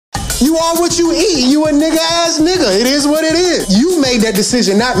You are what you eat. You a nigga ass nigga. It is what it is. You made that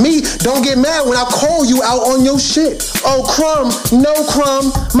decision, not me. Don't get mad when I call you out on your shit. Oh, Crumb, no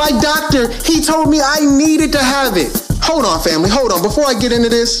Crumb. My doctor, he told me I needed to have it. Hold on, family. Hold on. Before I get into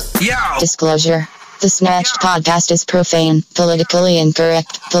this. Yo. Disclosure. The Snatched podcast is profane, politically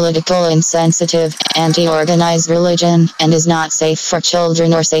incorrect, political insensitive, anti-organized religion, and is not safe for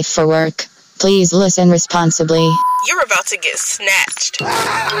children or safe for work. Please listen responsibly. You're about to get snatched. You're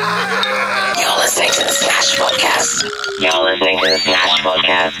listening to the Snatched podcast.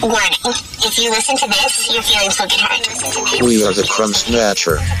 Warning, if you listen to this, your feelings will get hurt. We are the Crumb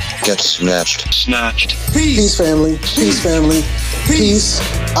Snatcher. Get snatched. Snatched. Peace, family. Peace, family. Peace,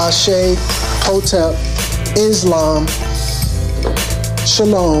 Ashe, Hotep, Islam,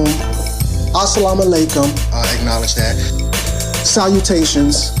 Shalom, Assalamu alaikum. I acknowledge that.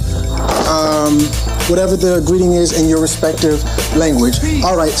 Salutations. Whatever the greeting is in your respective language.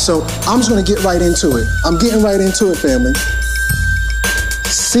 All right, so I'm just going to get right into it. I'm getting right into it, family.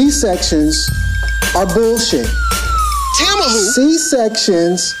 C-sections are bullshit.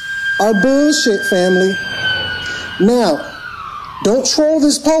 C-sections are bullshit, family. Now, don't troll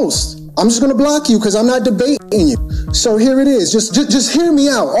this post. I'm just going to block you because I'm not debating you. So here it is. Just hear me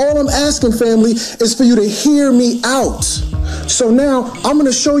out. All I'm asking, family, is for you to hear me out. So now I'm going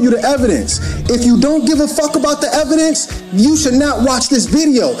to show you the evidence. If you don't give a fuck about the evidence, you should not watch this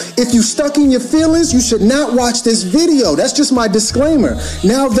video. If you stuck in your feelings, you should not watch this video. That's just my disclaimer.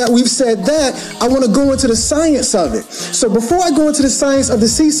 Now that we've said that, I want to go into the science of it. So before I go into the science of the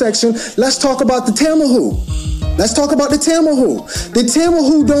C-section, let's talk about the Tamahu. Let's talk about the Tamahu. The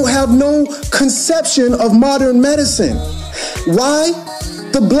Tamahu don't have no conception of modern medicine. Why?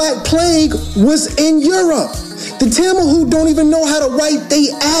 The Black Plague was in Europe. The Tamahu don't even know how to wipe they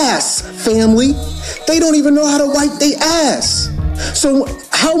ass, family. They don't even know how to wipe they ass. So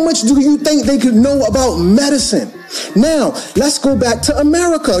how much do you think they could know about medicine? Now, let's go back to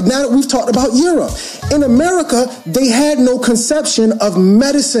America, now that we've talked about Europe. In America, they had no conception of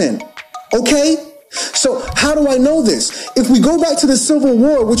medicine, okay? So how do I know this? If we go back to the Civil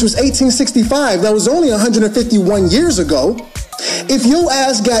War, which was 1865, that was only 151 years ago. If your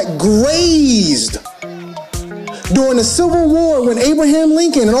ass got grazed during the Civil War when Abraham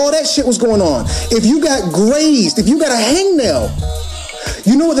Lincoln and all that shit was going on, if you got grazed, if you got a hangnail,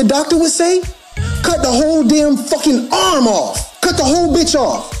 you know what the doctor would say? Cut the whole damn fucking arm off. Cut the whole bitch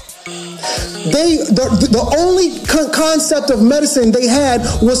off. The only concept of medicine they had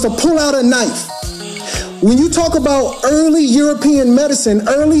was to pull out a knife. When you talk about early European medicine,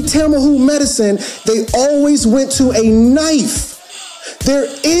 early Tamahu medicine, they always went to a knife. There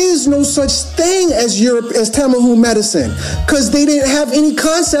is no such thing as Tamahu medicine because they didn't have any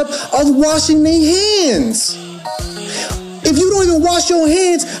concept of washing their hands. If you don't even wash your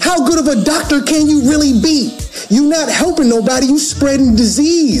hands, how good of a doctor can you really be? You're not helping nobody, you spreading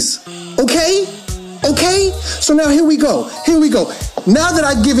disease. Okay? Okay? So now here we go. Now that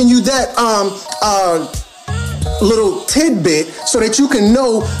I've given you that little tidbit so that you can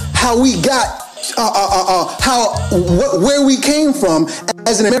know how we got where we came from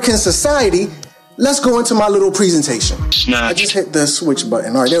as an American society, let's go into my little presentation. Snatched. I just hit the switch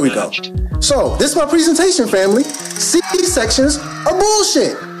button. All right, there we go. So this is my presentation, family. C-sections are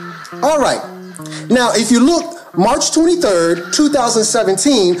bullshit. All right. Now, if you look, March 23rd,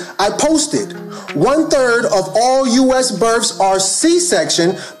 2017, I posted 1/3 of all U.S. births are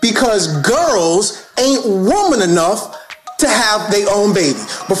C-section because girls ain't woman enough to have their own baby.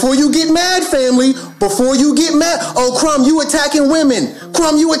 Before you get mad, family, before you get mad, oh, Crumb, you attacking women.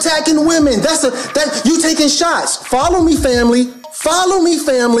 Crumb, you attacking women. You taking shots. Follow me, family. Follow me,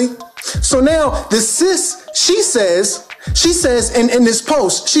 family. So now the sis, she says in this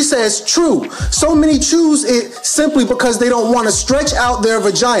post, she says, true. So many choose it simply because they don't want to stretch out their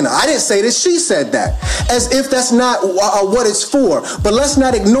vagina. I didn't say this, she said that. As if that's not what it's for. But let's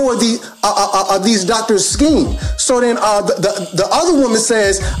not ignore these doctors' scheme. So then the other woman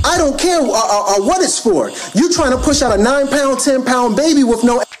says, I don't care what it's for. You trying to push out a 9-pound, 10-pound baby with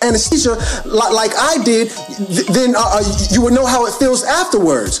no anesthesia like I did, then you would know how it feels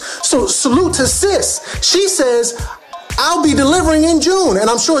afterwards. So salute to sis. She says, I'll be delivering in June, and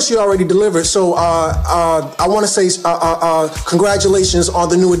I'm sure she already delivered. So I want to say congratulations on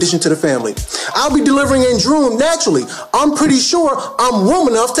the new addition to the family. I'll be delivering in June naturally. I'm pretty sure I'm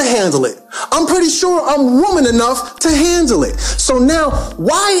woman enough to handle it. So now,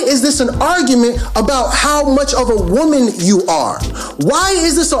 why is this an argument about how much of a woman you are? Why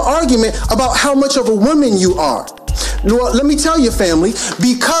is this an argument about how much of a woman you are? Well, let me tell you, family,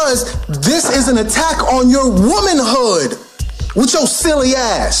 because this is an attack on your womanhood with your silly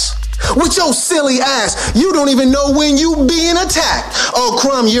ass. With your silly ass, you don't even know when you being attacked. Oh,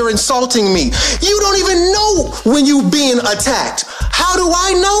 Crumb, you're insulting me. You don't even know when you being attacked. How do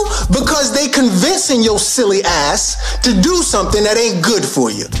I know? Because they convincing your silly ass to do something that ain't good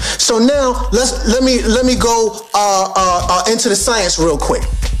for you. So now let me go into the science real quick.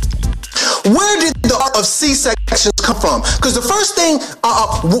 Where did the art of C-sections come from? Because the first thing,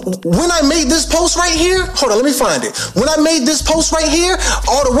 when I made this post right here, hold on, let me find it. When I made this post right here,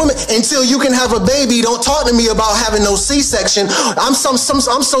 all the women, until you can have a baby, don't talk to me about having no C-section. I'm so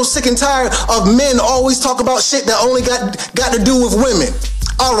sick and tired of men always talk about shit that only got to do with women.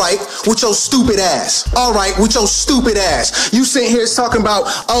 All right, with your stupid ass. All right, with your stupid ass. You sitting here talking about,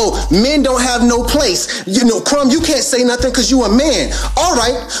 oh, men don't have no place. You know, Crumb, you can't say nothing because you a man. All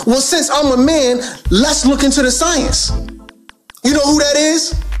right, well, since I'm a man, let's look into the science. You know who that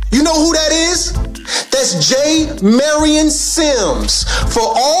is? You know who that is? That's J. Marion Sims. For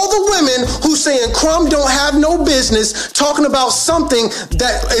all the women who saying Crumb don't have no business talking about something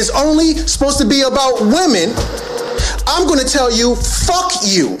that is only supposed to be about women, I'm going to tell you, fuck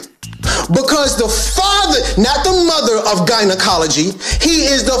you. Because the father, not the mother of gynecology, he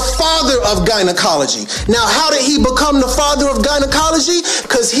is the father of gynecology. Now, how did he become the father of gynecology?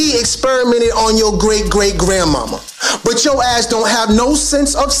 Because he experimented on your great-great-grandmama. But your ass don't have no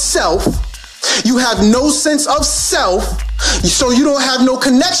sense of self. You have no sense of self, so you don't have no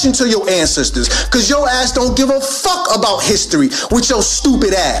connection to your ancestors, because your ass don't give a fuck about history with your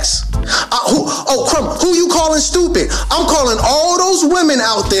stupid ass. Crumb, who you calling stupid? I'm calling all those women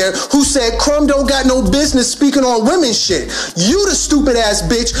out there who said Crumb don't got no business speaking on women shit. You the stupid ass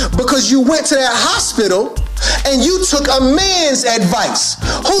bitch, because you went to that hospital and you took a man's advice.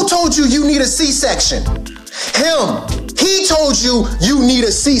 Who told you you need a C-section? Him. He told you you need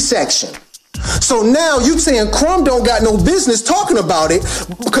a C-section. So now you saying Crumb don't got no business talking about it,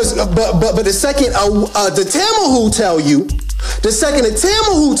 because but the second the Tamahu tell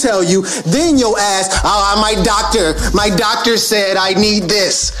you, then your ass, my doctor said I need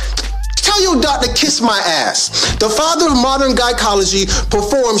this. Tell your doctor kiss my ass. The father of modern gynecology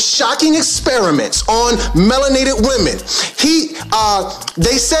performed shocking experiments on melanated women.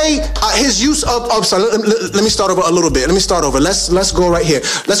 They say his use of sorry, let me start over a little bit. Let's go right here.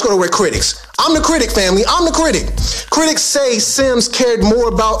 Let's go to where critics. I'm the critic, family. I'm the critic. Critics say Sims cared more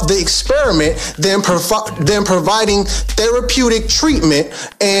about the experiment than providing therapeutic treatment,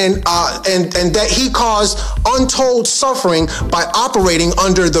 and that he caused untold suffering by operating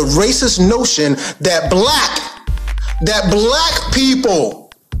under the racist notion that black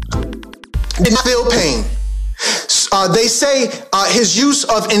people did not feel pain. They say his use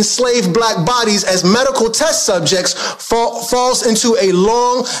of enslaved black bodies as medical test subjects falls into a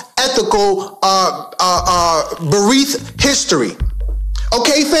long ethical bereaved history.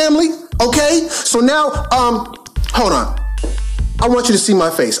 Okay, family? Okay? So now, hold on. I want you to see my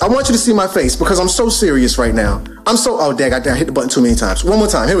face. I want you to see my face because I'm so serious right now. Oh, dang, I hit the button too many times. One more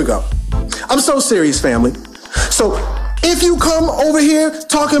time. Here we go. I'm so serious, family. So if you come over here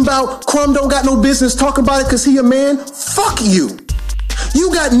talking about Crumb don't got no business talking about it because he a man, fuck you.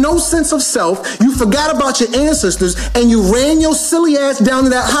 You got no sense of self. You forgot about your ancestors and you ran your silly ass down to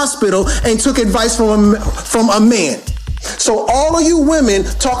that hospital and took advice from a man. So all of you women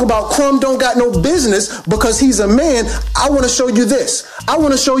talk about Crumb don't got no business because he's a man. I want to show you this. I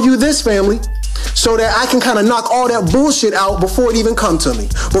want to show you this, family, so that I can kind of knock all that bullshit out before it even come to me.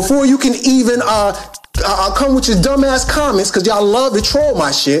 Before you can even come with your dumbass comments, because y'all love to troll my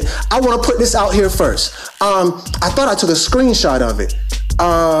shit. I want to put this out here first. I thought I took a screenshot of it.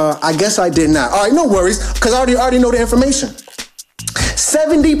 I guess I did not. All right, no worries, because I already know the information.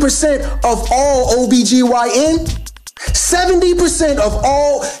 70% of all OBGYN, 70% of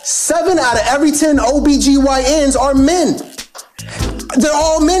all 7 out of every 10 OBGYNs are men. They're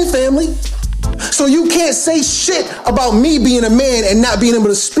all men, family. So you can't say shit about me being a man and not being able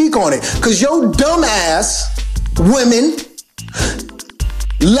to speak on it. Because your dumb ass women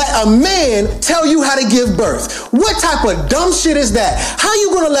let a man tell you how to give birth. What type of dumb shit is that? How you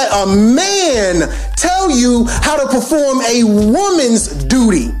gonna let a man tell you how to perform a woman's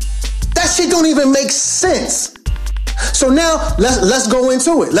duty? That shit don't even make sense. So now let's go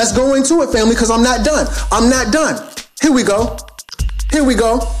into it. Let's go into it, family, because I'm not done. I'm not done. Here we go. Here we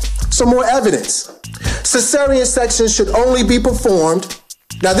go. Some more evidence. Cesarean sections should only be performed.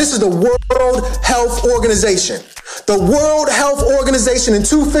 Now, this is the World Health Organization. The World Health Organization in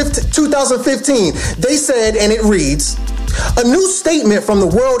 2015, they said, and it reads, a new statement from the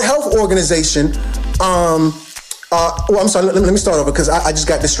World Health Organization I'm sorry, let me start over because I just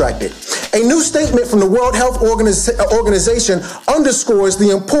got distracted. A new statement from the World Health Organization underscores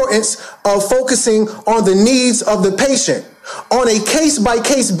the importance of focusing on the needs of the patient on a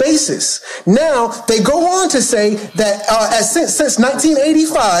case-by-case basis. Now, they go on to say that since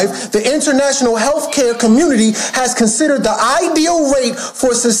 1985, the international healthcare community has considered the ideal rate for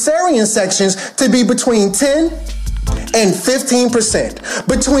cesarean sections to be between 10 and 15%.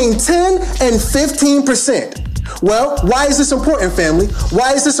 Between 10 and 15%. Well, why is this important, family?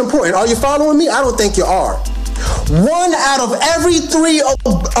 Why is this important? Are you following me? I don't think you are. One out of every three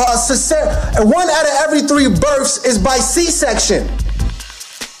births is by C-section.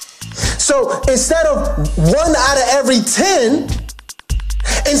 So instead of 1 out of every 10,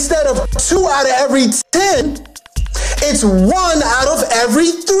 instead of 2 out of every 10, it's 1 out of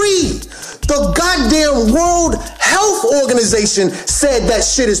every 3. The goddamn World Health Organization said that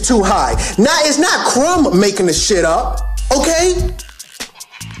shit is too high. Now, it's not Crumb making the shit up, okay?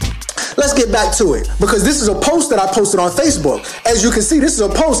 Let's get back to it, because this is a post that I posted on Facebook. As you can see, this is a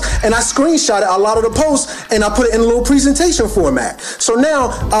post, and I screenshotted a lot of the posts, and I put it in a little presentation format. So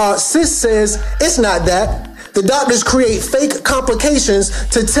now, Sis says, it's not that. The doctors create fake complications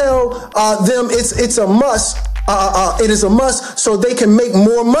to tell them it's a must. It is a must so they can make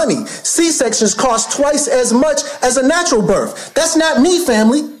more money. C-sections cost twice as much as a natural birth. That's not me,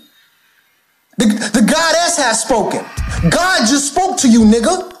 family. The goddess has spoken. God just spoke to you,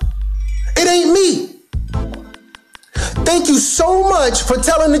 nigga. It ain't me. Thank you so much for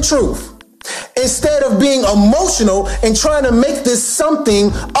telling the truth. Instead of being emotional and trying to make this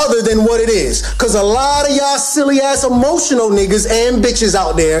something other than what it is. Because a lot of y'all silly ass emotional niggas and bitches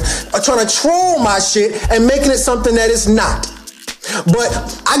out there are trying to troll my shit and making it something that it's not. But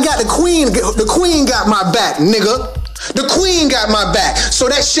I got the queen got my back, nigga. The queen got my back. So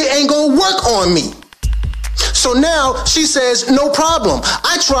that shit ain't gonna work on me. So now she says, no problem.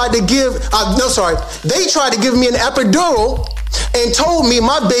 They tried to give me an epidural and told me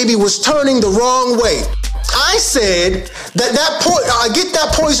my baby was turning the wrong way. I said get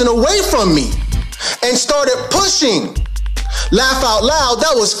that poison away from me and started pushing. Laugh out loud,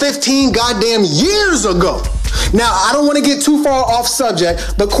 that was 15 goddamn years ago. Now, I don't want to get too far off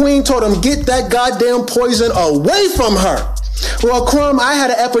subject, but Queen told him, get that goddamn poison away from her. Well, Crumb, I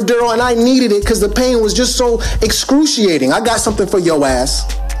had an epidural and I needed it because the pain was just so excruciating. I got something for your ass.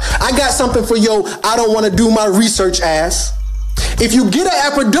 I got something for your I don't want to do my research ass. If you get an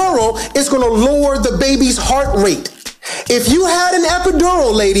epidural, it's going to lower the baby's heart rate. If you had an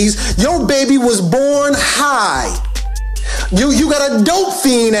epidural, ladies, your baby was born high. You got a dope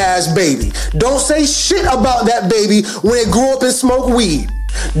fiend ass baby. Don't say shit about that baby when it grew up and smoked weed.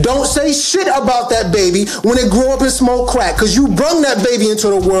 Don't say shit about that baby when it grew up and smoked crack, because you brung that baby into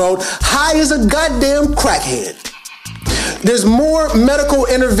the world high as a goddamn crackhead. There's more medical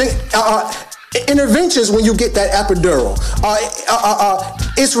interventions when you get that epidural.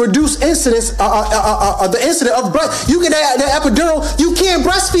 It's reduced incidence, the incident of breast. You get that epidural, you can't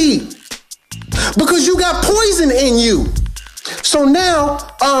breastfeed because you got poison in you. So now,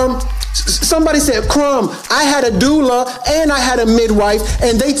 somebody said, Crumb, I had a doula and I had a midwife,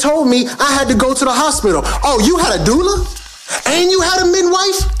 and they told me I had to go to the hospital. Oh, you had a doula? And you had a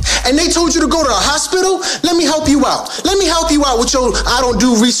midwife? And they told you to go to the hospital? Let me help you out. Let me help you out with your I don't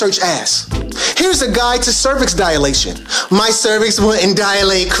do research ass. Here's a guide to cervix dilation. My cervix wouldn't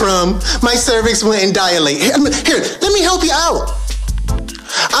dilate, Crumb. My cervix wouldn't dilate. Here, let me help you out.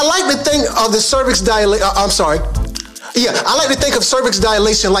 I like to think of the cervix dilation, I like to think of cervix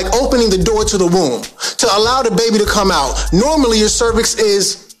dilation like opening the door to the womb to allow the baby to come out. Normally your cervix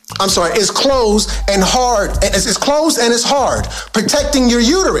is closed and hard. It's closed and it's hard, protecting your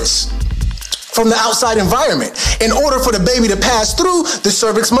uterus from the outside environment. In order for the baby to pass through, the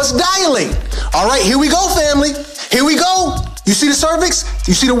cervix must dilate. All right, here we go, family. Here we go. You see the cervix?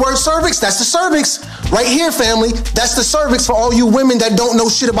 You see the word cervix? That's the cervix. Right here, family. That's the cervix for all you women that don't know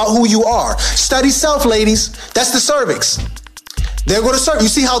shit about who you are. Study self, ladies. That's the cervix. There go the cervix. You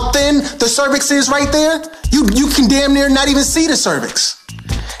see how thin the cervix is right there? You can damn near not even see the cervix.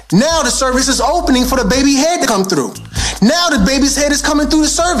 Now the cervix is opening for the baby head to come through. Now the baby's head is coming through the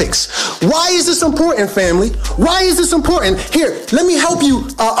cervix. Why is this important, family? Why is this important? Here, let me help you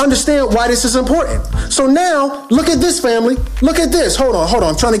understand why this is important. So now, look at this, family. Look at this. Hold on.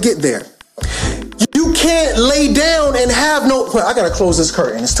 I'm trying to get there. You can't lay down and have no... I gotta close this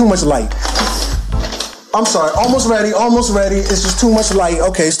curtain. It's too much light. I'm sorry. Almost ready. It's just too much light.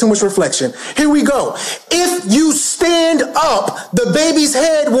 Okay, it's too much reflection. Here we go. If you stand up, the baby's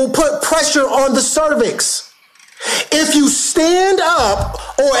head will put pressure on the cervix. If you stand up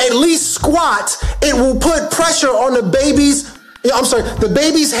or at least squat, it will put pressure on the baby's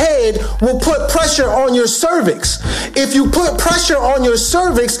head will put pressure on your cervix. If you put pressure on your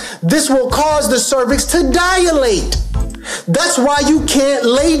cervix, this will cause the cervix to dilate. That's why you can't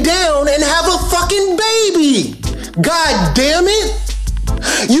lay down and have a fucking baby. God damn it.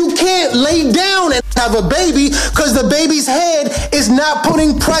 You can't lay down and have a baby because the baby's head is not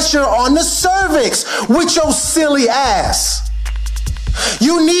putting pressure on the cervix with your silly ass.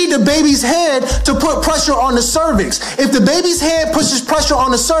 You need the baby's head to put pressure on the cervix. If the baby's head pushes pressure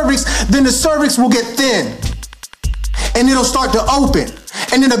on the cervix, then the cervix will get thin and it'll start to open.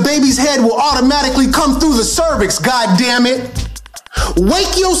 And then the baby's head will automatically come through the cervix, god damn it.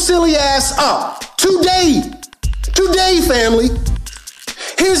 Wake your silly ass up. Today, family.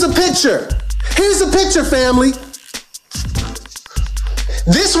 Here's a picture. Family.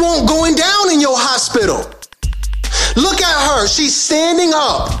 This won't going down in your hospital. Look at her. She's standing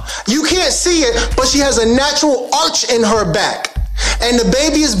up. You can't see it, but she has a natural arch in her back. And the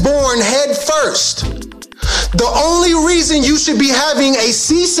baby is born head first. The only reason you should be having a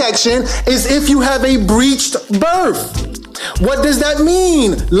C-section is if you have a breached birth. What does that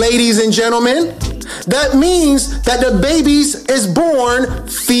mean, ladies and gentlemen? That means that the baby is born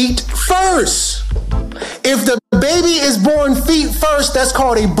feet first. If the baby is born feet first, that's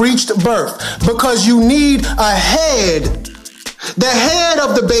called a breached birth because you need a head. The head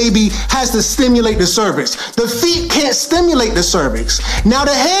of the baby has to stimulate the cervix. The feet can't stimulate the cervix. Now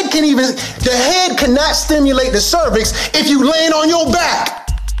the head cannot stimulate the cervix if you laying on your back.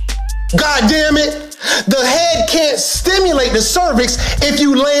 God damn it. The head can't stimulate the cervix if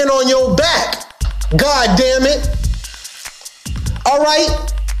you laying on your back. God damn it. All right.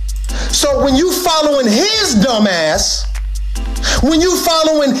 So when you following his dumb ass,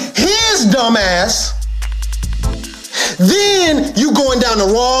 then you going down the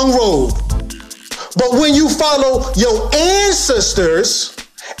wrong road. But when you follow your ancestors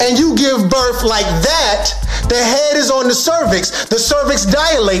and you give birth like that, the head is on the cervix. The cervix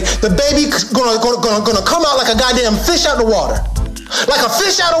dilate. The baby gonna come out like a goddamn fish out the water. Like a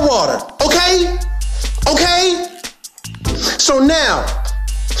fish out of water. Okay? Okay? So now,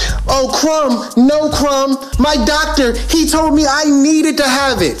 oh, Crumb, my doctor, he told me I needed to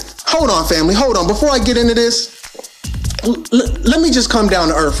have it. Hold on, family, hold on. Before I get into this, let me just come down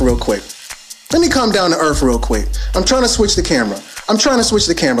to earth real quick. I'm trying to switch the camera.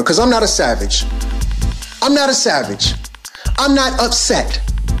 Because I'm not a savage. I'm not upset.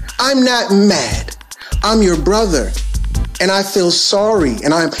 I'm not mad. I'm your brother. And I feel sorry.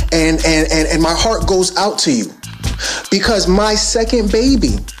 And my heart goes out to you. Because my second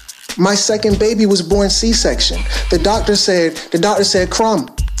baby was born C-section. The doctor said, Crumb,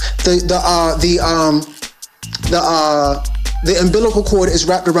 the umbilical cord is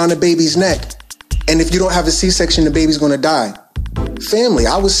wrapped around the baby's neck. And if you don't have a C-section, the baby's gonna die. Family,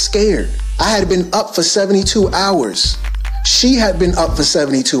 I was scared. I had been up for 72 hours. She had been up for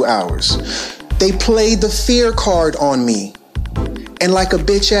 72 hours. They played the fear card on me. And like a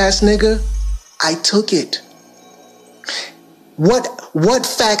bitch ass nigga, I took it. What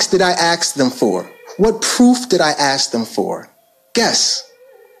facts did I ask them for? What proof did I ask them for? Guess.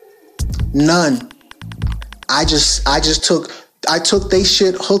 None. I took they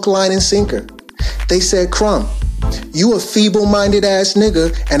shit hook, line, and sinker. They said, Crumb, you a feeble-minded ass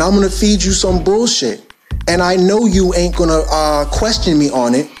nigga, and I'm gonna feed you some bullshit. And I know you ain't gonna question me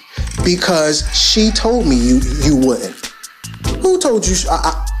on it because she told me you wouldn't. Who told you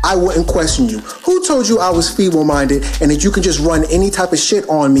I wouldn't question you? Who told you I was feeble-minded and that you can just run any type of shit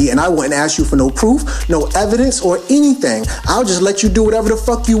on me and I wouldn't ask you for no proof, no evidence, or anything? I'll just let you do whatever the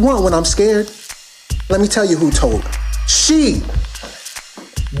fuck you want when I'm scared. Let me tell you who told her. She.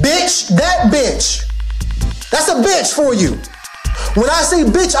 Bitch, that bitch. That's a bitch for you. When I say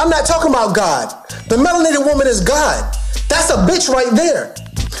bitch, I'm not talking about God. The melanated woman is God. That's a bitch right there.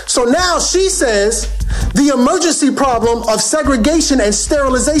 So now she says the emergency problem of segregation and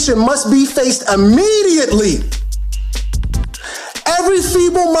sterilization must be faced immediately. Every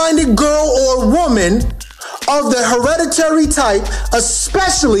feeble-minded girl or woman of the hereditary type,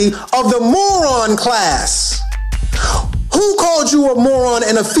 especially of the moron class. Who called you a moron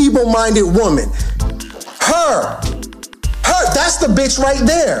and a feeble-minded woman? Her. That's the bitch right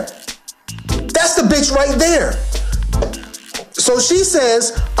there. So she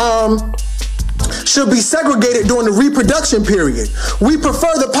says, should be segregated during the reproduction period. We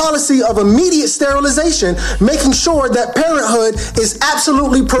prefer the policy of immediate sterilization, making sure that parenthood is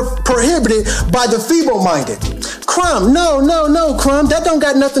absolutely prohibited by the feeble-minded. Crumb, no, Crumb. That don't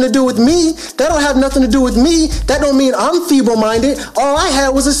got nothing to do with me. That don't have nothing to do with me. That don't mean I'm feeble-minded. All I had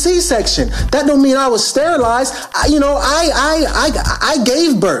was a C-section. That don't mean I was sterilized. I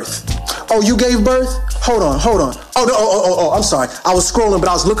gave birth. Oh, you gave birth? Hold on. Oh, I'm sorry. I was scrolling, but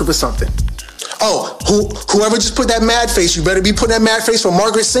I was looking for something. Oh, whoever just put that mad face, you better be putting that mad face for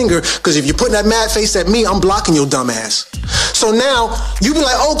Margaret Singer, because if you're putting that mad face at me, I'm blocking your dumb ass. So now, you be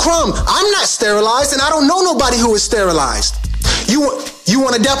like, oh, Crumb, I'm not sterilized, and I don't know nobody who is sterilized. You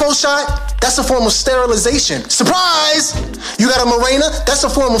want a depot shot? That's a form of sterilization. Surprise! You got a Mirena? That's a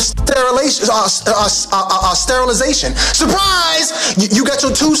form of sterilization. Surprise! You got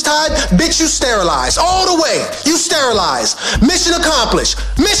your tubes tied? Bitch, you sterilized. All the way. You sterilized. Mission accomplished.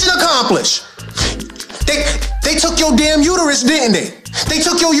 Mission accomplished. They took your damn uterus, didn't they? They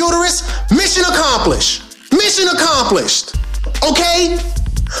took your uterus. Mission accomplished. Mission accomplished. Okay?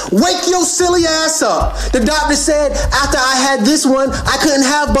 Wake your silly ass up. The doctor said after I had this one, I couldn't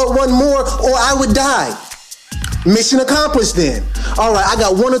have but one more or I would die. Mission accomplished then. All right, I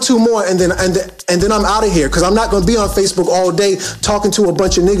got one or two more and then I'm out of here because I'm not going to be on Facebook all day talking to a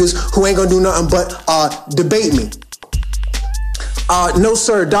bunch of niggas who ain't going to do nothing but debate me. No,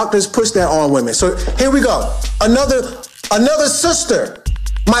 sir, doctors push that on women. So here we go. Another sister.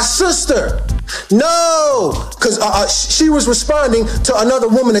 My sister. No, because she was responding to another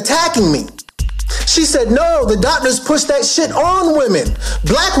woman attacking me. She said, no, the doctors push that shit on women.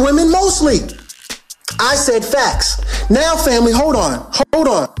 Black women mostly. I said facts. Now, family, hold on.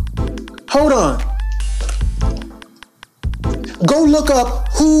 Go look up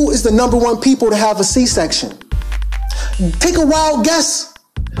who is the number one people to have a C-section. Take a wild guess.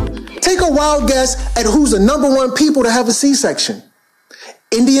 Take a wild guess at who's the number one people to have a C-section.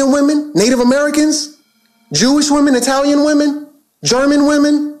 Indian women, Native Americans, Jewish women, Italian women, German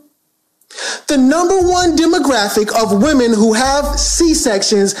women. The number one demographic of women who have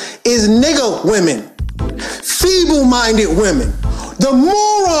C-sections is nigger women, feeble-minded women, the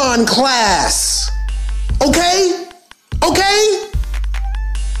moron class. Okay?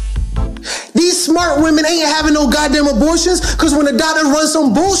 These smart women ain't having no goddamn abortions because when the doctor runs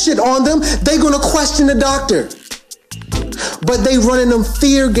some bullshit on them, they gonna question the doctor. But they running them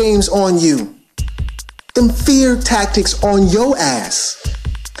fear games on you. Them fear tactics on your ass.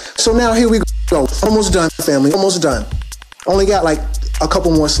 So now here we go. Almost done, family. Almost done. Only got like a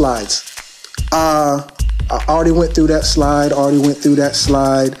couple more slides. I already went through that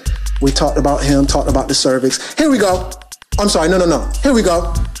slide. We talked about him, talked about the cervix. Here we go. I'm sorry, no. Here we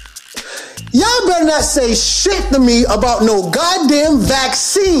go. Y'all better not say shit to me about no goddamn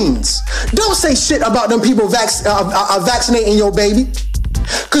vaccines. Don't say shit about them people vaccinating your baby.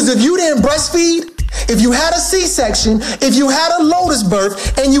 Because if you didn't breastfeed, if you had a C-section, if you had a lotus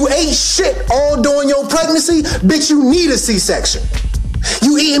birth, and you ate shit all during your pregnancy, bitch, you need a C-section.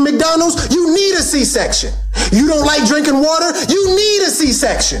 You eating McDonald's, you need a C-section. You don't like drinking water, you need a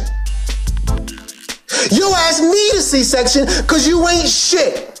C-section. Your ass need a C-section because you ain't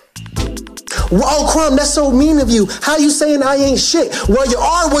shit. Oh, Crumb, that's so mean of you. How you saying I ain't shit? Well, you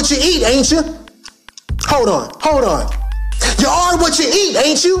are what you eat, ain't you? Hold on. You are what you eat,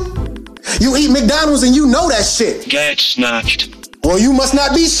 ain't you? You eat McDonald's and you know that shit. Get snatched. Well, you must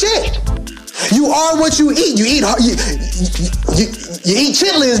not be shit. You are what you eat. You eat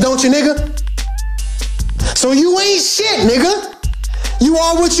chitlins, don't you, nigga? So you ain't shit, nigga. You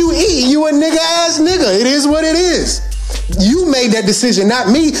are what you eat. You a nigga ass nigga. It is what it is. You made that decision, not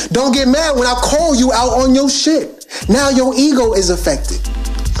me. Don't get mad when I call you out on your shit. Now your ego is affected.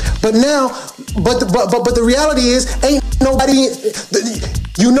 But the reality is, ain't nobody.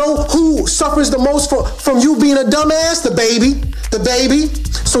 You know who suffers the most from you being a dumbass? The baby.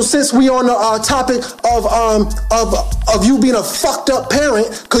 So since we on the topic of you being a fucked up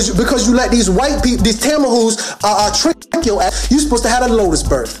parent, because you let these white people, these Tamahoos, trick your ass, you supposed to have a lotus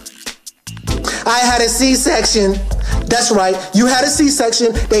birth. I had a C-section. That's right. You had a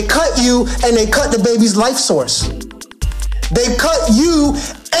C-section. They cut you and they cut the baby's life source. They cut you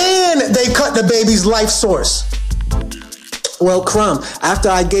and they cut the baby's life source. Well, Crumb, after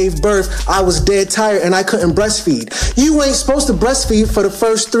I gave birth, I was dead tired and I couldn't breastfeed. You ain't supposed to breastfeed for the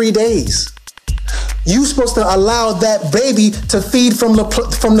first 3 days. You supposed to allow that baby to feed from the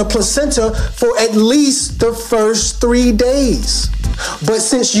placenta for at least the first 3 days. But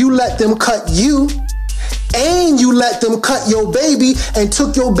since you let them cut you, and you let them cut your baby and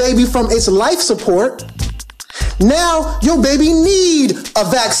took your baby from its life support, now your baby need a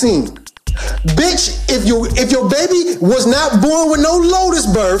vaccine. Bitch, if your baby was not born with no lotus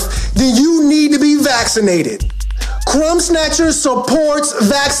birth, then you need to be vaccinated. Crumb Snatcher supports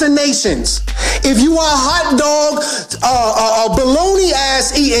vaccinations. If you are a hot dog, a bologna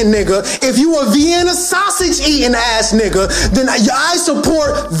ass eating nigga, if you a Vienna sausage eating ass nigga, then I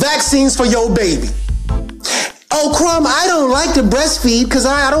support vaccines for your baby. Oh, Crumb, I don't like to breastfeed because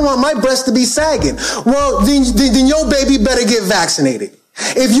I don't want my breast to be sagging. Well, then your baby better get vaccinated.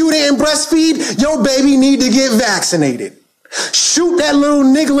 If you didn't breastfeed, your baby need to get vaccinated. Shoot that little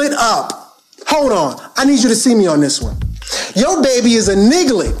niglet up. Hold on. I need you to see me on this one. Your baby is a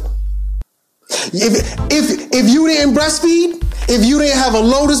niglet. If you didn't breastfeed, if you didn't have a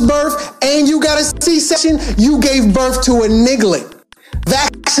lotus birth, and you got a C-section, you gave birth to a niglet.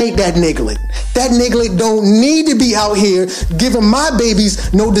 Vaccinate that niglet. That niglet don't need to be out here giving my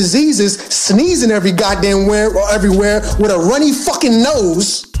babies no diseases, sneezing every goddamn where or everywhere with a runny fucking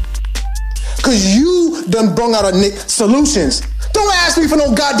nose. Cause you done brung out solutions. Don't ask me for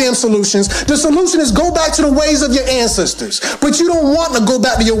no goddamn solutions. The solution is go back to the ways of your ancestors. But you don't want to go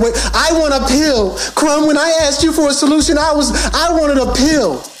back to your way. I want a pill. Crumb, when I asked you for a solution, I wanted a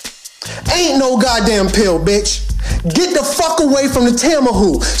pill. Ain't no goddamn pill, bitch. Get the fuck away from the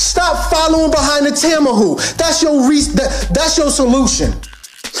Tamahu. Stop following behind the Tamahu. That's your solution.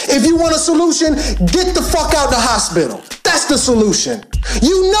 If you want a solution, get the fuck out the hospital. That's the solution.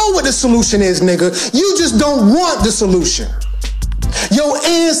 You know what the solution is, nigga. You just don't want the solution. Your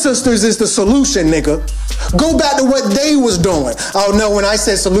ancestors is the solution, nigga. Go back to what they was doing. Oh no, when I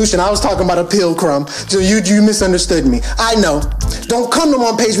said solution, I was talking about a pill, Crumb. So you misunderstood me. I know. Don't come to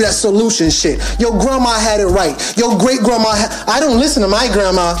my page with that solution shit. Your grandma had it right. Your great grandma I don't listen to my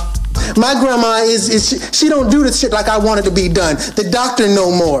grandma. My grandma she don't do the shit like I want it to be done. The doctor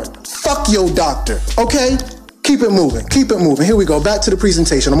no more. Fuck your doctor. Okay? Keep it moving. Keep it moving. Here we go. Back to the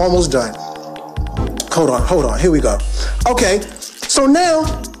presentation. I'm almost done. Hold on. Here we go. Okay. So now,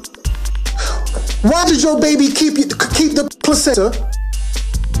 why did your baby keep the placenta?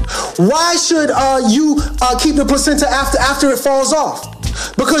 Why should you keep the placenta after it falls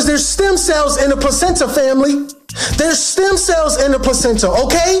off? Because there's stem cells in the placenta, family. There's stem cells in the placenta,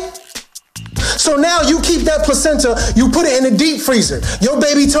 okay? So now you keep that placenta, you put it in the deep freezer. Your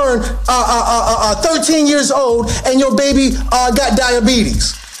baby turned 13 years old and your baby got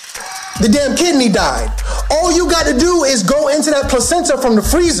diabetes. The damn kidney died. All you got to do is go into that placenta from the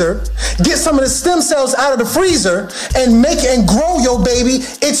freezer, get some of the stem cells out of the freezer, and make and grow your baby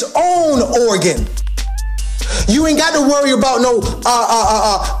its own organ. You ain't got to worry about no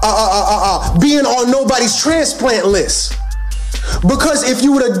being on nobody's transplant list. Because if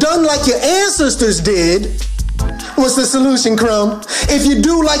you would have done like your ancestors did, what's the solution, Crumb? If you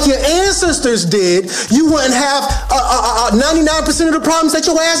do like your ancestors did, you wouldn't have 99% of the problems that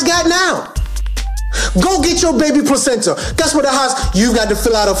your ass got now. Go get your baby placenta. Guess what, the house? You got to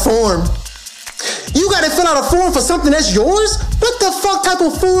fill out a form. You got to fill out a form for something that's yours? What the fuck type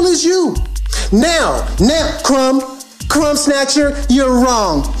of fool is you? Now, Crumb Snatcher, you're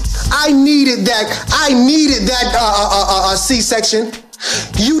wrong. I needed that C-section.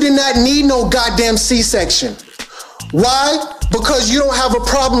 You did not need no goddamn C-section. Why? Because you don't have a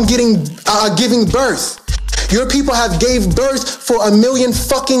problem giving birth. Your people have gave birth for 1 million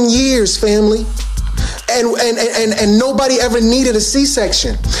fucking years, family. And nobody ever needed a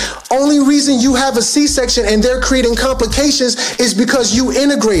C-section. Only reason you have a C-section and they're creating complications is because you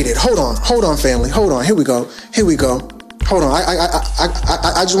integrated. Hold on, family. Hold on. Here we go. Hold on.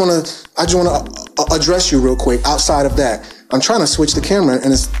 I just want to address you real quick. Outside of that, I'm trying to switch the camera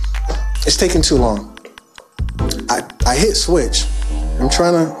and it's taking too long. I hit switch.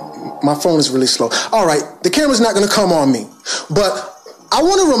 My phone is really slow. All right, the camera's not gonna come on me, but I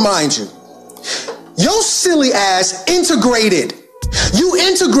want to remind you, your silly ass integrated. You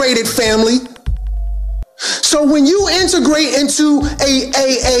integrated, family. So when you integrate into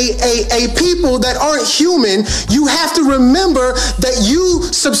a people that aren't human, you have to remember that you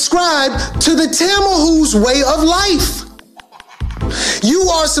subscribe to the Tamahu's way of life. You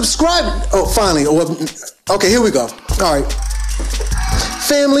are subscribed. Oh, finally. Okay, here we go. All right.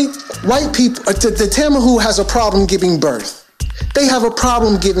 Family, white people, the Tamahu has a problem giving birth. They have a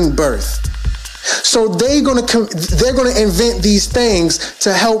problem giving birth. So they're gonna invent these things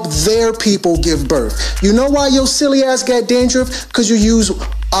to help their people give birth. You know why your silly ass got dandruff? Because you use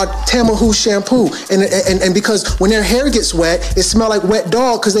Tamahu shampoo, and because when their hair gets wet, it smells like wet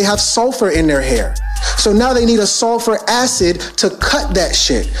dog because they have sulfur in their hair. So now they need a sulfur acid to cut that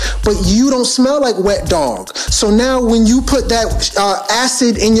shit. But you don't smell like wet dog. So now when you put that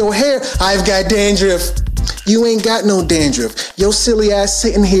acid in your hair, I've got dandruff. You ain't got no dandruff. Your silly ass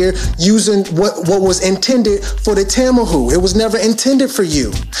sitting here using what was intended for the Tamahu. It was never intended for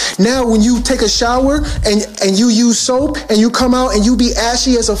you. Now when you take a shower and you use soap and you come out and you be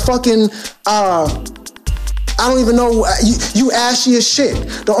ashy as a fucking I don't even know, you ashy as shit.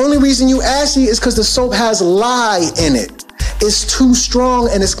 The only reason you ashy is because the soap has lye in it. It's too strong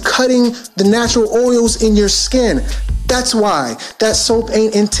and it's cutting the natural oils in your skin. That's why that soap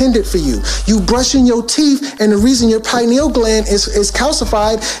ain't intended for you. You brushing your teeth, and the reason your pineal gland is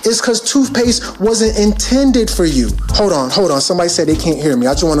calcified is because toothpaste wasn't intended for you. Hold on. Somebody said they can't hear me.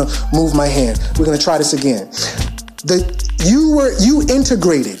 I just want to move my hand. We're gonna try this again. You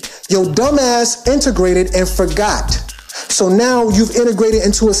integrated. Your dumbass integrated and forgot. So now you've integrated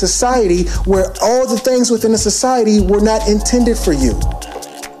into a society where all the things within the society were not intended for you.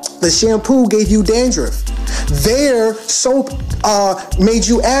 The shampoo gave you dandruff. Their soap made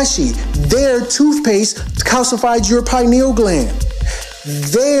you ashy. Their toothpaste calcified your pineal gland.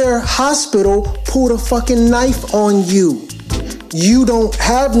 Their hospital pulled a fucking knife on you. You don't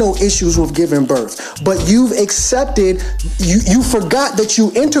have no issues with giving birth, but you've accepted, you forgot that you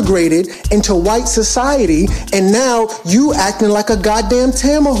integrated into white society, and now you acting like a goddamn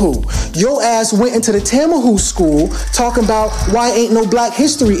Tamahu. Your ass went into the Tamahu school talking about why ain't no black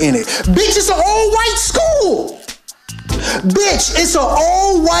history in it. Bitch, it's an all-white school. Bitch, it's an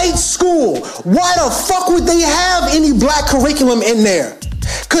all-white school. Why the fuck would they have any black curriculum in there?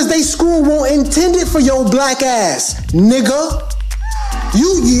 Cause they school won't intended for your black ass, nigga.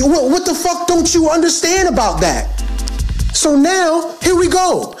 What the fuck don't you understand about that? So now, here we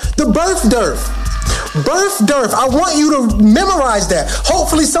go. The birth dearth. Birth dearth. I want you to memorize that.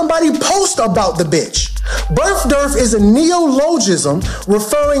 Hopefully somebody post about the bitch. Birth dearth is a neologism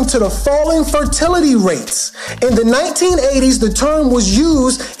referring to the falling fertility rates. In the 1980s, the term was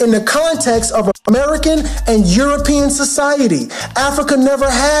used in the context of American and European society. Africa never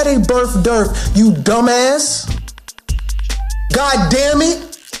had a birth dearth, you dumbass. God damn it.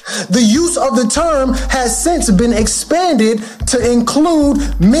 The use of the term has since been expanded to include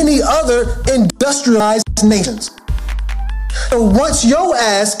many other industrialized nations. So once your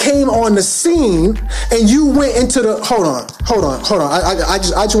ass came on the scene and you went into the, hold on. I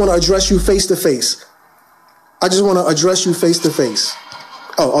just want to address you face to face.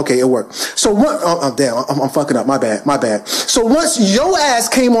 Oh, okay, it worked. So what, damn, I'm fucking up, my bad. So once your ass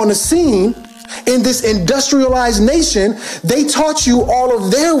came on the scene, in this industrialized nation, they taught you all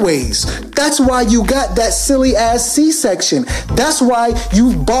of their ways. That's why you got that silly ass C-section. That's why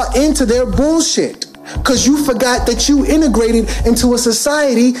you bought into their bullshit. Because you forgot that you integrated into a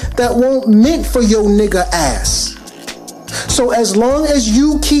society that won't meant for your nigga ass. So as long as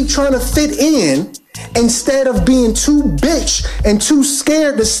you keep trying to fit in, instead of being too bitch and too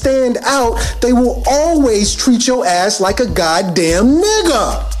scared to stand out, they will always treat your ass like a goddamn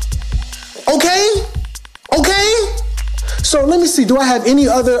nigga. Okay? So let me see. Do I have any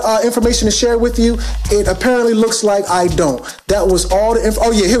other information to share with you? It apparently looks like I don't. That was all the info.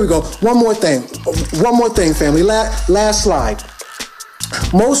 Oh yeah, here we go. One more thing, family. Last slide.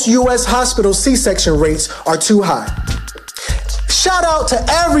 Most U.S. hospital C-section rates are too high. Shout out to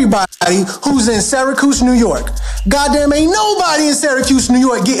everybody who's in Syracuse, New York. Goddamn, ain't nobody in Syracuse, New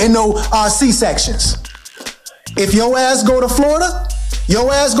York getting no C-sections. If your ass go to Florida,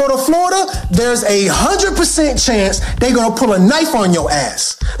 there's 100% chance they're gonna pull a knife on your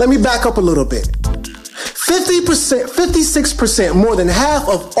ass. Let me back up a little bit. 56%, more than half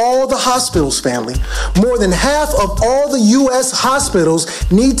of all the hospitals, family, more than half of all the U.S. hospitals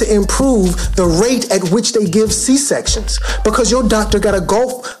need to improve the rate at which they give C-sections because your doctor got a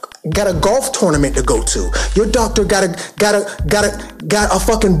golf tournament to go to. Your doctor got a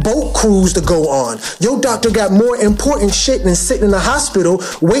fucking boat cruise to go on. Your doctor got more important shit than sitting in the hospital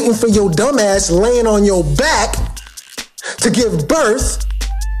waiting for your dumbass laying on your back to give birth.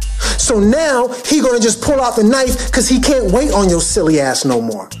 So now he gonna just pull out the knife because he can't wait on your silly ass no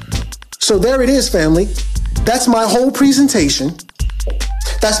more. So there it is, family. That's my whole presentation.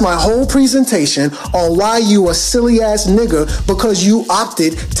 On why you a silly ass nigga because you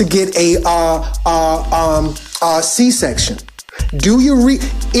opted to get a C-section.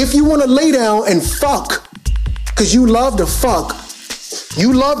 If you want to lay down and fuck, because you love to fuck,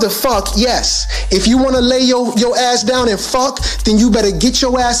 yes. If you want to lay your ass down and fuck, then you better get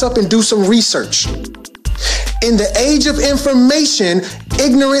your ass up and do some research. In the age of information,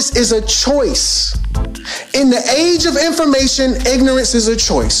 ignorance is a choice. In the age of information, ignorance is a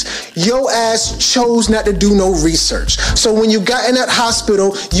choice. Your ass chose not to do no research. So when you got in that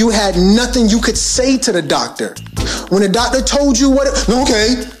hospital, you had nothing you could say to the doctor. When the doctor told you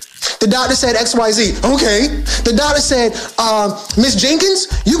okay, The doctor said XYZ. Okay. The doctor said, Miss Jenkins,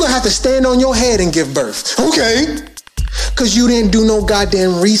 you're going to have to stand on your head and give birth. Okay. Because you didn't do no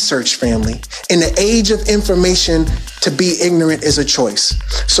goddamn research, family. In the age of information, to be ignorant is a choice.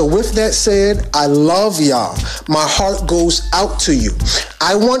 So with that said, I love y'all. My heart goes out to you.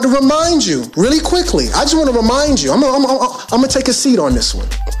 I want to remind you really quickly. I just want to remind you. I'm going to take a seat on this one.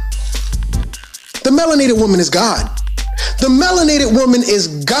 The melanated woman is God. The melanated woman is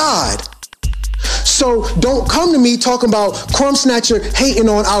God. So don't come to me talking about Crumb Snatcher hating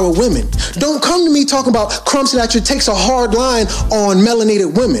on our women. Don't come to me talking about Crumb Snatcher takes a hard line on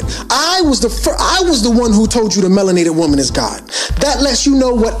melanated women. I was the one who told you the melanated woman is God. That lets you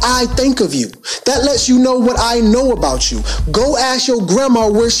know what I think of you. That lets you know what I know about you. Go ask your grandma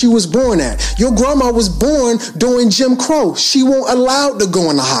where she was born at. Your grandma was born during Jim Crow. She won't allowed to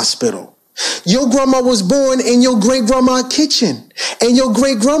go in the hospital. Your grandma was born in your great-grandma's kitchen. And your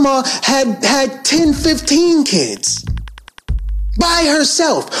great-grandma had 10, 15 kids. By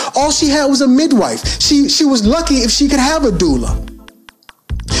herself. All she had was a midwife. She was lucky if she could have a doula.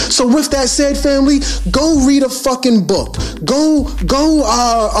 So with that said, family, go read a fucking book. Go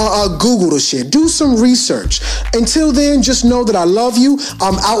Google the shit. Do some research. Until then, just know that I love you.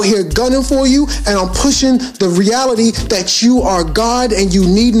 I'm out here gunning for you, and I'm pushing the reality that you are God and you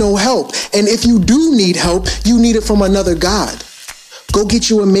need no help. And if you do need help, you need it from another God. Go get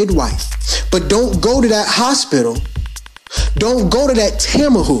you a midwife. But don't go to that hospital. Don't go to that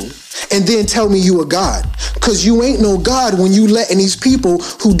Tamahu and then tell me you a God. Because you ain't no God when you letting these people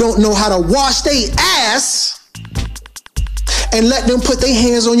who don't know how to wash their ass and let them put their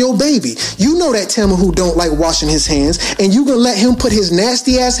hands on your baby. You know that Tamahu don't like washing his hands, and you gonna let him put his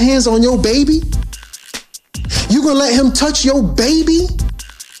nasty ass hands on your baby? You gonna let him touch your baby?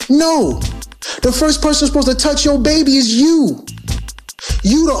 No. The first person supposed to touch your baby is you.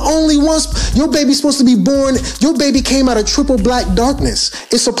 You the only ones. Your baby's supposed to be born. Your baby came out of triple black darkness.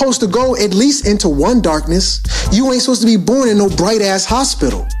 It's supposed to go at least into one darkness. You ain't supposed to be born in no bright ass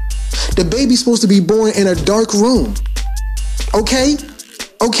hospital. The baby's supposed to be born in a dark room. Okay?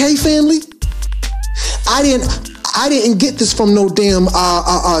 Okay, family? I didn't get this from no damn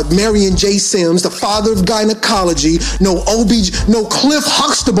Marion J. Sims, the father of gynecology, no Cliff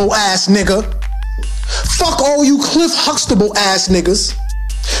Huxtable ass nigga. Fuck all you Cliff Huxtable ass niggas.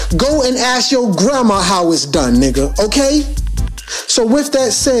 Go and ask your grandma how it's done, nigga, okay? So with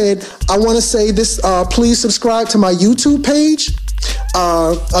that said, I want to say this, please subscribe to my YouTube page.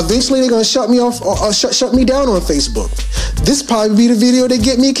 Eventually they're going to shut me off, shut me down on Facebook. This probably be the video that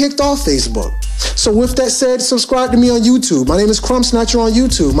get me kicked off Facebook. So with that said, subscribe to me on YouTube. My name is Crumb Snatcher on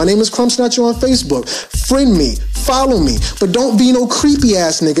YouTube. My name is Crumb Snatcher on Facebook. Friend me, follow me, but don't be no creepy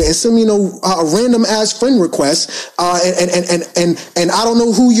ass nigga and send me no random ass friend request. And I don't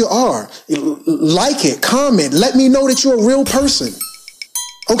know who you are. Like it, comment, let me know that you're a real person.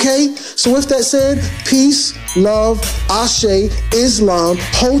 Okay? So with that said, peace, love, Ashe, Islam,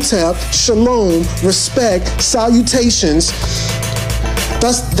 Hotep, Shalom, respect, salutations.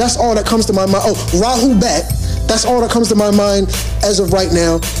 That's all that comes to my mind. Oh, Rahu Bet. That's all that comes to my mind as of right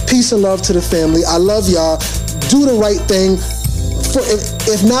now. Peace and love to the family. I love y'all. Do the right thing.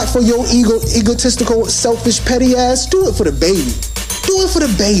 If not for your egotistical, selfish, petty ass, do it for the baby. Do it for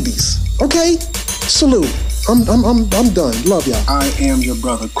the babies. Okay? Salute. I'm done. Love y'all. I am your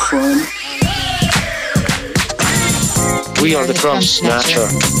brother, Crumb. We are the Crumb Snatcher.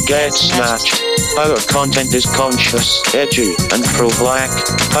 Get snatched. Our content is conscious, edgy, and pro-black.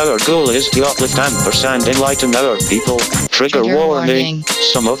 Our goal is to uplift and enlighten our people. Trigger warning.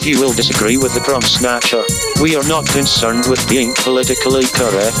 Some of you will disagree with the Crumb Snatcher. We are not concerned with being politically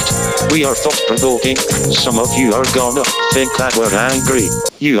correct. We are thought-provoking. Some of you are gonna think that we're angry.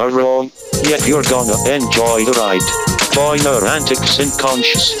 You are wrong. Yet you're gonna enjoy the ride. Join our antics in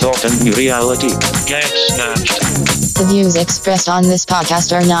conscious thought and new reality. Get snatched. The views expressed on this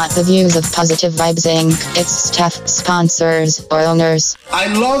podcast are not the views of Positive Vibes Inc., its staff, sponsors, or owners. I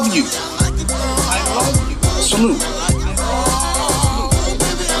love you. I love you. Salute.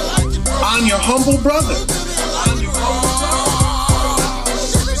 I'm your humble brother.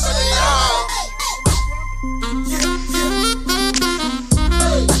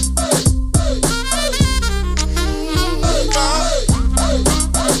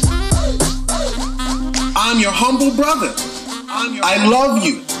 I'm your humble brother. I love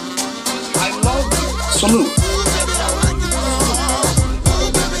you. I love you. Salute.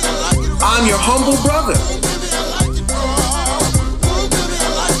 I'm your humble brother.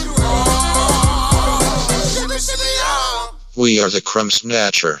 We are the Crumb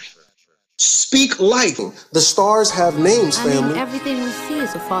Snatcher. Speak light. The stars have names, family. Everything we see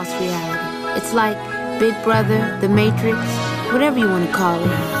is a false reality. It's like Big Brother, The Matrix, whatever you want to call it.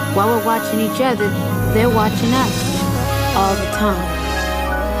 While we're watching each other, they're watching us all the time.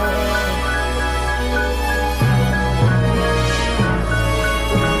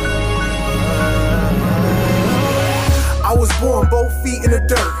 I was born both feet in the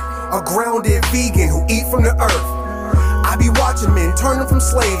dirt, a grounded vegan who eat from the earth. I be watching men turning from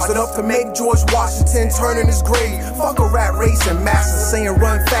slaves, enough to make George Washington turn in his grave. Fuck a rat race and master saying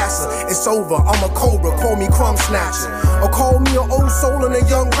run faster. It's over, I'm a cobra, call me crumb snatcher. Or call me an old soul and a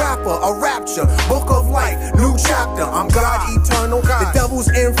young rapper, a rapture, book of life, new chapter. I'm God eternal, the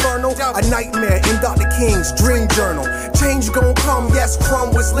devil's inferno, a nightmare in Dr. King's dream journal. Change gon' come, yes,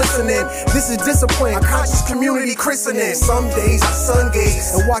 Crumb was listening. This is discipline, a conscious community christening. Some days I sun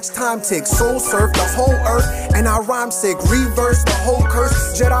gaze and watch time tick, soul surf the whole earth, and I rhyme sick, reverse the whole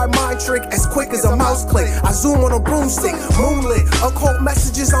curse. Jedi mind trick as quick as a mouse click. I zoom on a broomstick, moonlit, occult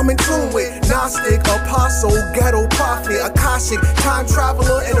messages I'm in tune with. Gnostic, apostle, ghetto prophet, Akashic, time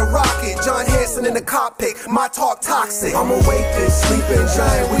traveler in a rocket. John Hanson in the cockpit, my talk toxic. I'm awake this sleeping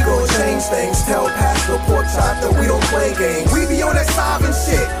giant, we gon' change things. Tell Pastor Pork Chop that we don't play games. We be on that sovereign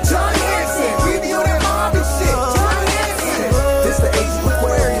shit, John Hanson. We be on that mobbing shit, John Hanson. This the age of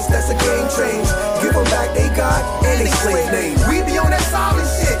Aquarius, that's a game change. Give them back they God and they slave name. We be on that sovereign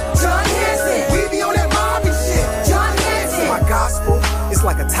shit, John Hanson. We be on that mobbing shit, John Hanson. My gospel is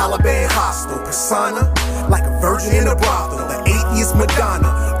like a Taliban hostile persona, like a virgin in a brothel, the atheist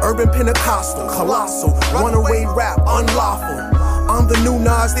Madonna, urban Pentecostal, colossal, runaway rap, unlawful. I'm the new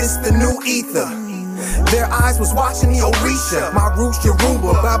Nas, this the new ether. Their eyes was watching the Orisha. My roots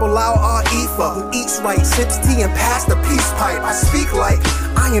Yoruba, Babylao are Ifa. Who eats right, sips tea and pass the peace pipe. I speak like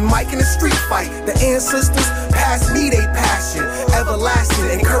Iron Mike in a street fight. The ancestors past me they passion,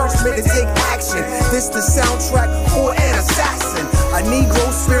 everlasting encouragement to take action. This the soundtrack for an assassin, a Negro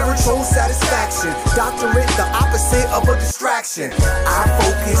spiritual satisfaction. Doctorate, the opposite of a distraction. I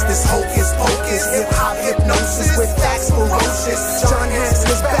focus, this hocus pocus, hip hop hypnosis with facts ferocious. John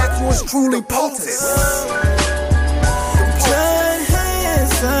Hanson is back, yours truly potent. John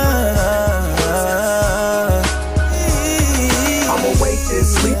Hanson. I'm awake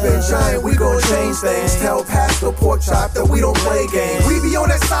this sleeping giant, we gon' change things. Tell Pastor Pork Chop that we don't play games. We be on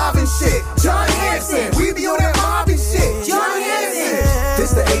that sovereign shit, John Hanson. We be on that mobbing shit, John Hanson.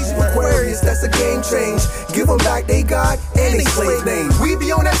 This the age of Aquarius, that's a game change. Give them back they God and they slave name. We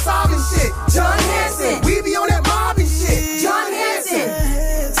be on that side.